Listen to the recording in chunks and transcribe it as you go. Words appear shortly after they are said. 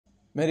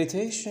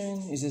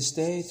Meditation is a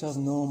state of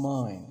no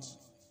mind.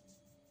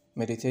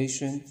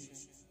 Meditation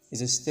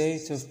is a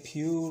state of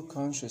pure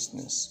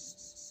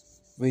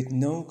consciousness with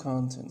no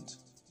content.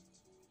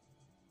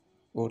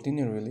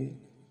 Ordinarily,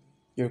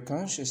 your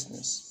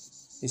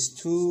consciousness is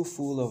too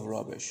full of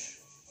rubbish,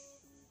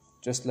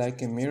 just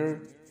like a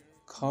mirror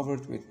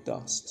covered with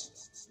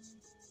dust.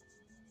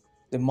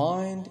 The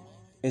mind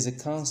is a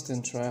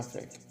constant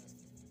traffic.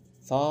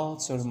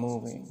 Thoughts are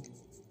moving,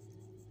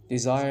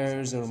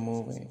 desires are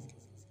moving,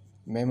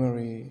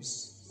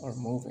 memories are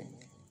moving,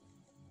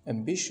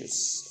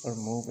 ambitions are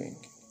moving.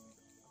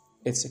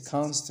 It's a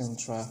constant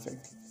traffic,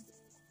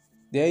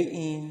 day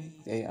in,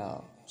 day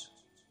out.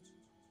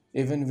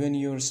 Even when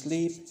you're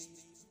asleep,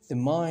 the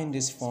mind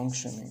is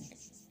functioning.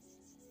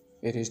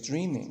 It is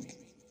dreaming.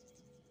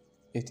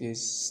 It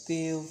is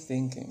still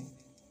thinking.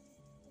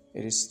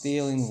 It is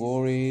still in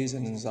worries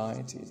and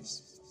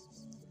anxieties.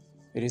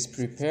 It is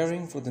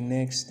preparing for the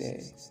next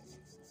day.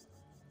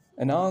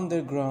 An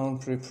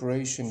underground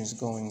preparation is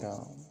going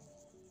on.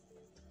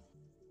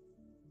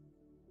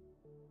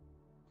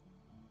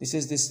 This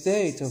is the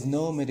state of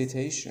no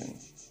meditation.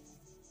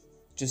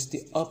 Just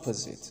the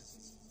opposite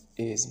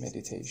is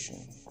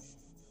meditation.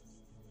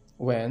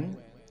 When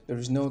there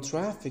is no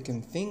traffic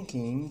and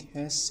thinking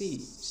has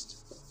ceased.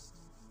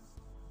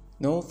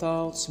 No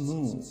thoughts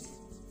move.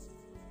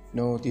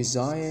 No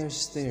desire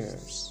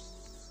stirs.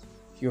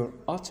 You're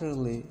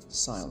utterly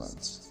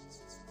silent.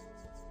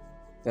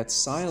 That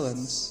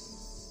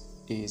silence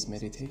is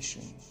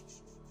meditation.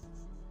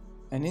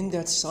 And in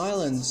that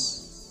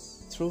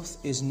silence, truth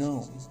is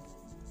known,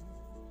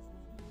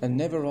 and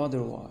never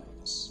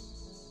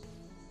otherwise.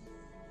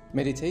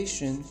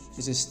 Meditation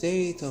is a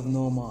state of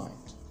no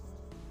mind.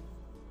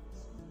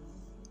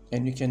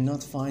 And you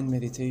cannot find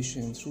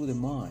meditation through the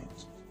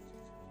mind,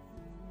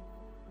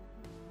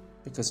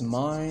 because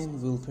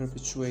mind will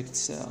perpetuate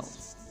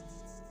itself.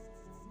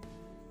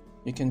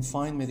 You can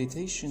find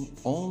meditation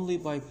only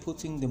by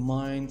putting the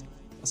mind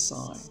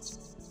aside,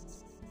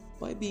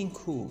 by being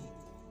cool,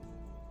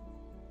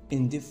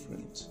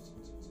 indifferent,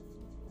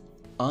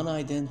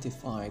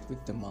 unidentified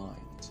with the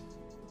mind,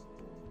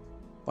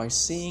 by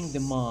seeing the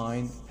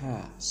mind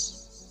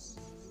pass,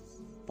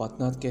 but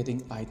not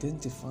getting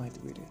identified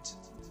with it,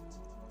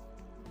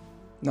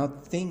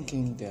 not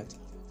thinking that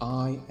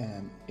I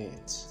am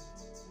it.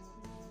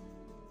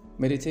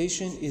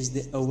 Meditation is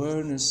the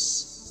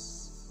awareness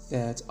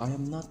that I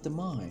am not the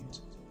mind.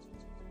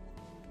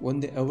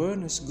 When the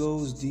awareness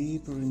goes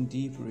deeper and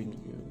deeper in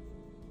you,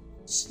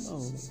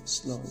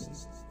 slowly,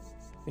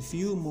 a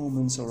few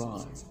moments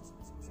arrive,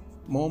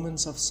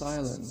 moments of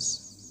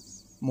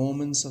silence,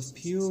 moments of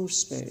pure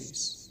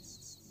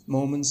space,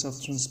 moments of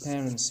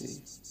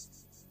transparency,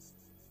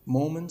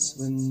 moments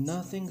when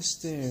nothing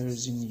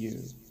stirs in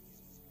you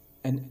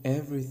and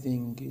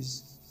everything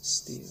is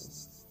still.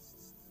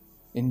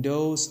 In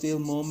those still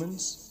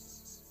moments,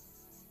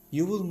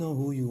 you will know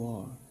who you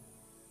are,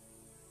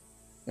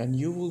 and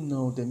you will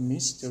know the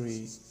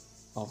mystery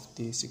of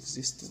this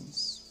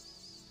existence.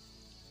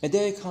 A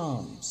day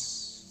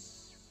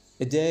comes,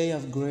 a day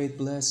of great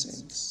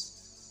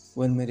blessings,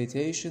 when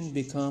meditation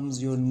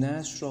becomes your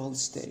natural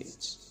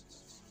state.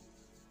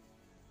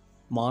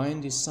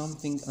 Mind is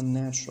something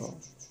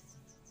unnatural.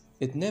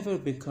 It never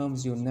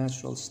becomes your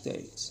natural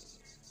state.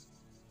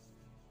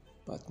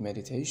 But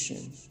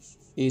meditation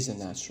is a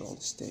natural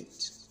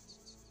state,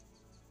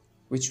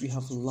 which we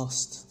have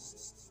lost.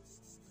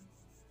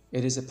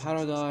 It is a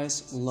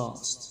paradise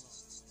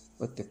lost,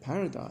 but the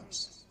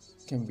paradise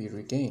can be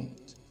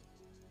regained.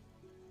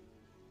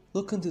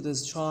 Look into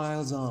this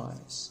child's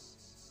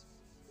eyes.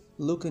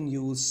 Look and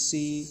you will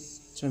see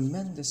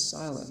tremendous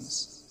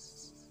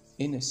silence,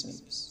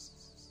 innocence.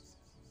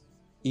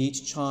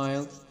 Each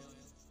child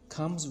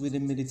comes with a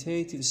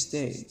meditative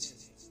state,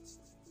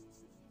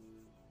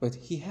 but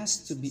he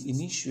has to be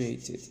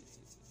initiated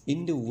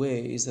in the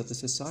ways of the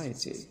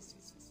society.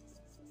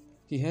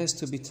 He has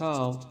to be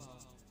taught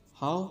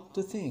how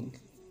to think,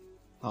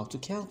 how to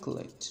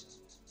calculate,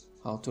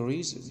 how to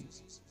reason,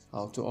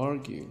 how to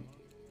argue.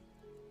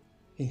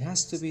 He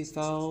has to be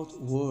taught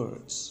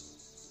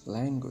words,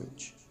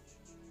 language,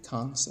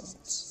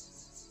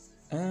 concepts.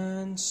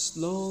 And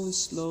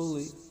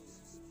slowly,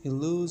 he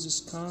loses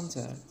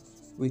contact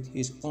with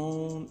his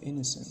own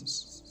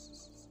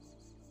innocence.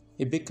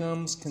 He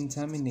becomes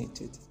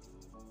contaminated,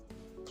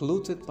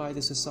 polluted by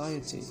the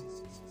society.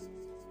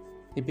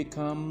 He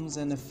becomes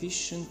an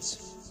efficient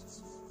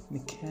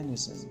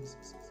mechanism.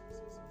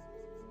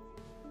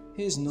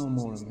 He is no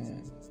more a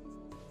man.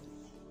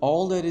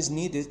 All that is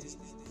needed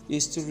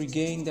is to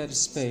regain that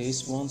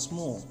space once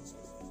more.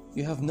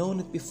 You have known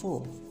it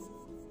before.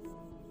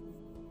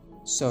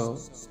 So,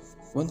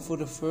 when for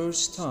the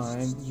first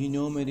time you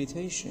know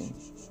meditation,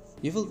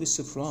 you will be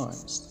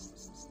surprised,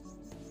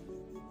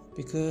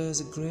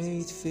 because a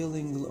great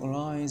feeling will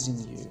arise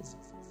in you,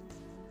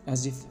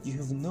 as if you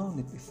have known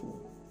it before.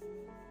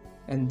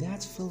 And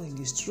that feeling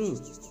is true.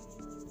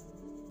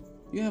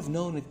 You have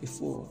known it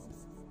before.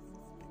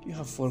 You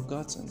have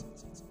forgotten.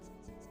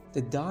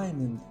 The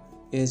diamond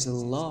is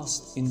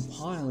lost in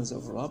piles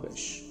of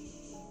rubbish.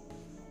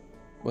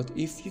 But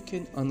if you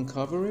can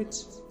uncover it,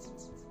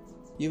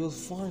 you will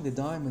find the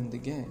diamond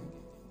again.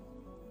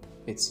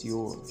 It's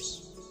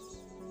yours.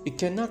 It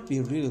cannot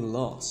be really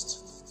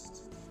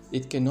lost.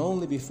 It can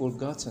only be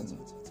forgotten.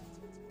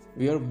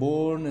 We are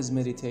born as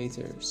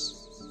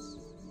meditators.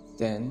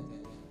 Then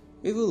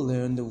we will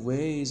learn the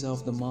ways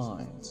of the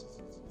mind.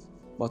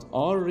 But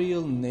our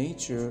real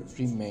nature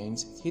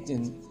remains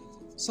hidden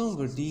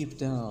somewhere deep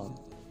down,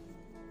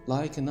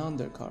 like an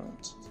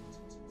undercurrent.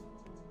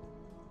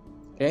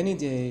 Any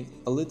day,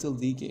 a little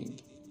digging,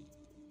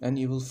 and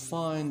you will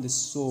find the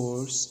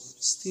source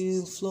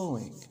still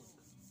flowing,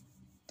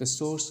 the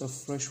source of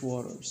fresh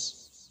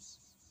waters.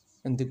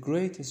 And the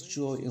greatest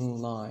joy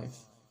in life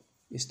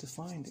is to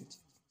find it.